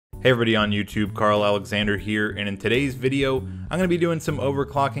Hey everybody on YouTube, Karl Alexander here, and in today's video, I'm going to be doing some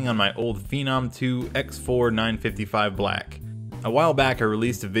overclocking on my old Phenom II X4 955 Black. A while back I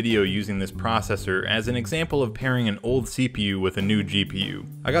released a video using this processor as an example of pairing an old CPU with a new GPU.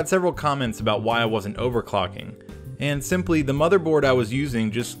 I got several comments about why I wasn't overclocking, and simply the motherboard I was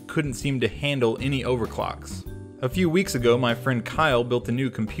using just couldn't seem to handle any overclocks. A few weeks ago my friend Kyle built a new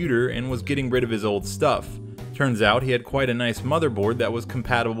computer and was getting rid of his old stuff. Turns out he had quite a nice motherboard that was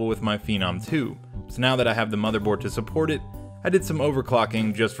compatible with my Phenom 2, so now that I have the motherboard to support it, I did some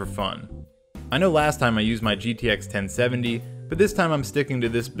overclocking just for fun. I know last time I used my GTX 1070, but this time I'm sticking to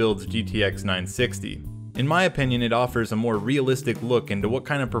this build's GTX 960. In my opinion, it offers a more realistic look into what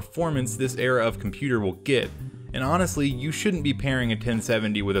kind of performance this era of computer will get, and honestly, you shouldn't be pairing a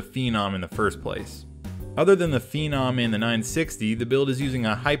 1070 with a Phenom in the first place. Other than the Phenom and the 960, the build is using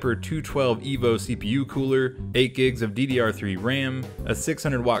a Hyper 212 Evo CPU cooler, 8 gigs of DDR3 RAM, a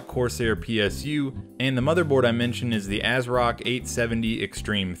 600 watt Corsair PSU, and the motherboard I mentioned is the ASRock 870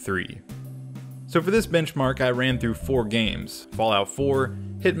 Extreme 3. So for this benchmark I ran through 4 games, Fallout 4,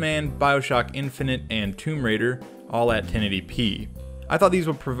 Hitman, BioShock Infinite, and Tomb Raider, all at 1080p. I thought these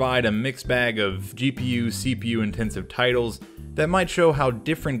would provide a mixed bag of GPU, CPU intensive titles that might show how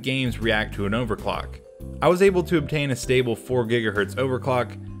different games react to an overclock. I was able to obtain a stable 4 GHz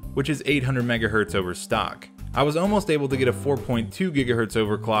overclock, which is 800 MHz over stock. I was almost able to get a 4.2 GHz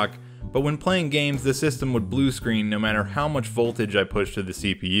overclock, but when playing games the system would blue screen no matter how much voltage I pushed to the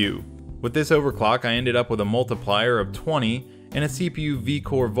CPU. With this overclock I ended up with a multiplier of 20 and a CPU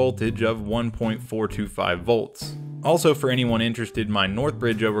V-core voltage of 1.425 volts. Also, for anyone interested, my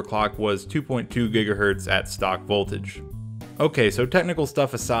Northbridge overclock was 2.2 GHz at stock voltage. Okay, so technical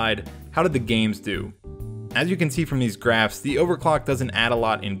stuff aside, how did the games do? As you can see from these graphs, the overclock doesn't add a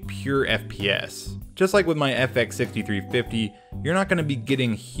lot in pure FPS. Just like with my FX-6350, you're not going to be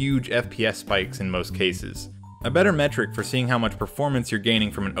getting huge FPS spikes in most cases. A better metric for seeing how much performance you're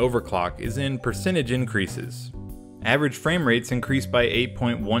gaining from an overclock is in percentage increases. Average frame rates increased by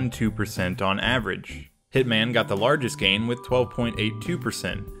 8.12% on average. Hitman got the largest gain with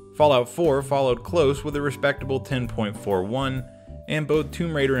 12.82%. Fallout 4 followed close with a respectable 10.41%, and both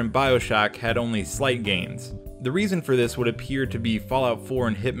Tomb Raider and BioShock had only slight gains. The reason for this would appear to be Fallout 4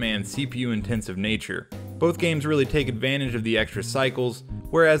 and Hitman's CPU intensive nature. Both games really take advantage of the extra cycles,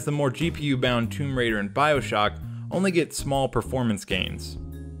 whereas the more GPU bound Tomb Raider and BioShock only get small performance gains.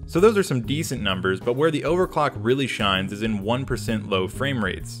 So those are some decent numbers, but where the overclock really shines is in 1% low frame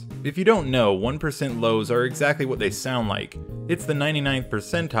rates. If you don't know, 1% lows are exactly what they sound like. It's the 99th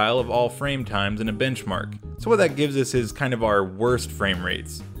percentile of all frame times in a benchmark. So what that gives us is kind of our worst frame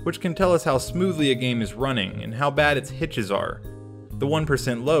rates, which can tell us how smoothly a game is running and how bad its hitches are. The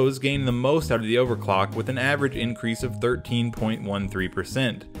 1% lows gain the most out of the overclock with an average increase of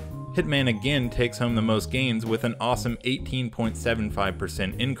 13.13%. Hitman again takes home the most gains with an awesome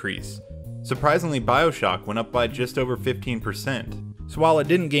 18.75% increase. Surprisingly, BioShock went up by just over 15%. So while it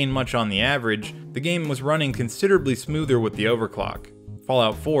didn't gain much on the average, the game was running considerably smoother with the overclock.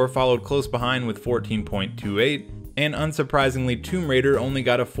 Fallout 4 followed close behind with 14.28%, and unsurprisingly Tomb Raider only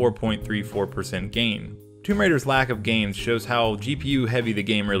got a 4.34% gain. Tomb Raider's lack of gains shows how GPU heavy the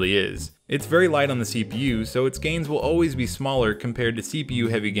game really is. It's very light on the CPU, so its gains will always be smaller compared to CPU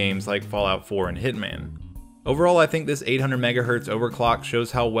heavy games like Fallout 4 and Hitman. Overall, I think this 800 MHz overclock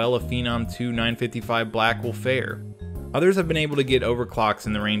shows how well a Phenom II 955 Black will fare. Others have been able to get overclocks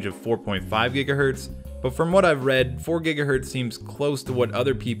in the range of 4.5 GHz, but from what I've read, 4 GHz seems close to what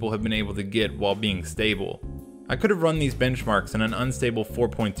other people have been able to get while being stable. I could have run these benchmarks in an unstable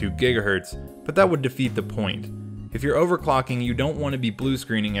 4.2 GHz, but that would defeat the point. If you're overclocking, you don't want to be blue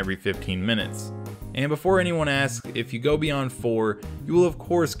screening every 15 minutes. And before anyone asks, if you go beyond 4, you will of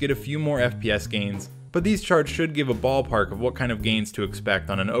course get a few more FPS gains, but these charts should give a ballpark of what kind of gains to expect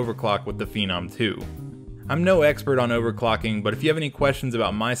on an overclock with the Phenom 2. I'm no expert on overclocking, but if you have any questions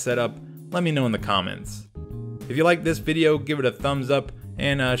about my setup, let me know in the comments. If you like this video, give it a thumbs up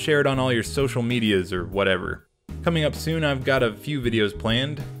and share it on all your social medias or whatever. Coming up soon, I've got a few videos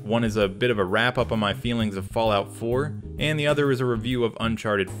planned. One is a bit of a wrap up on my feelings of Fallout 4, and the other is a review of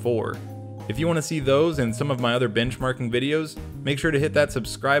Uncharted 4. If you want to see those and some of my other benchmarking videos, make sure to hit that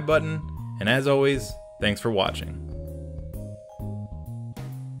subscribe button, and as always, thanks for watching.